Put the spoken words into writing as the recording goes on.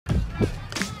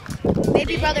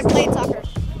baby brother played soccer.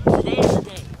 Today is the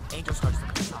day Angel starts to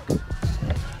play soccer.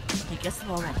 He gets the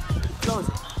ball right, throws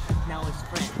it. Now his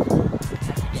friend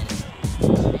has to get it.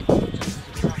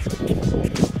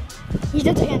 He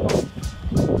does a handball.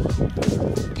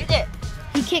 Get it!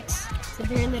 He kicks. It's a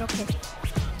very little kick.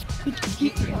 He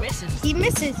misses He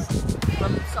misses.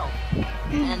 from himself.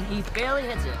 And he barely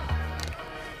hits it.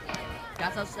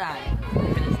 That's outside.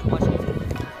 Finished watching it.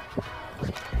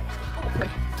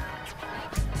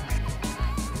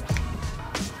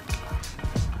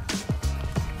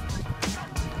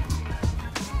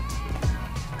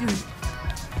 Dude,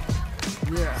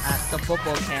 we're at the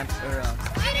football camp. Say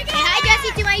hi,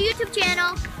 Jesse, to my YouTube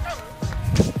channel.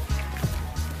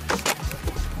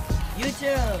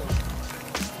 YouTube!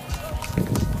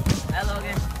 Hi,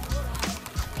 Logan.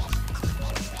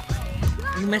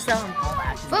 You missed out on all the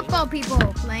action. Football people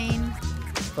playing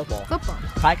Football. football.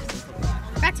 Practicing football.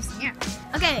 Practicing, yeah.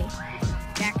 Okay,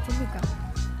 back to Luca.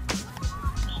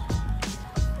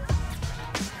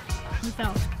 He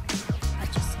fell.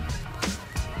 Hutchison.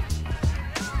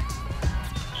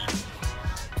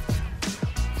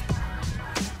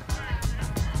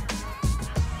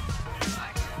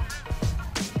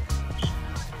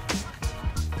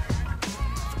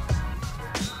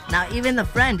 Now even the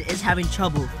friend is having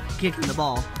trouble kicking the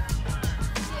ball.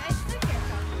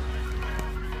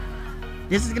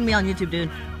 This is gonna be on YouTube,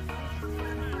 dude.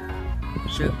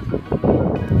 Shoot.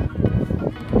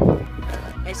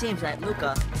 It seems that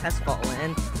Luca has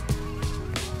fallen.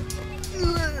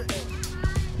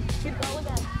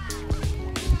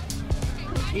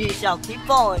 He shall keep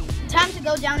falling. Time to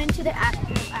go down into the action.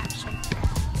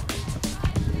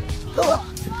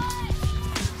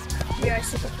 We are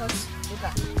super close.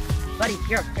 Luca. Buddy,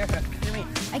 here me.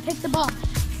 I kicked the ball.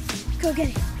 Go get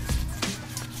it.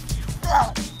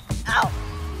 Ow! Ow!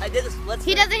 I did this. Let's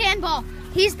He does a handball.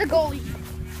 He's the goalie.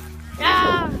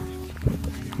 Ah.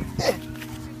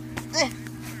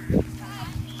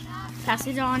 Pass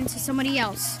it on to somebody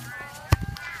else.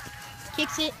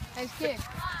 Kicks it. Nice kick.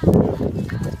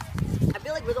 I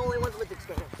feel like we're the only ones with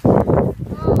experience.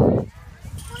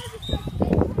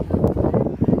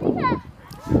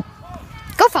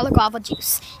 Go follow Guava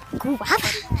Juice. Guava.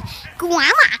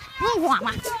 Guava.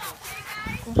 Guava.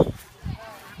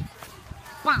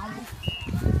 Wow.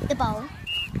 The ball.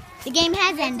 The game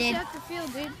has ended.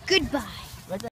 Goodbye.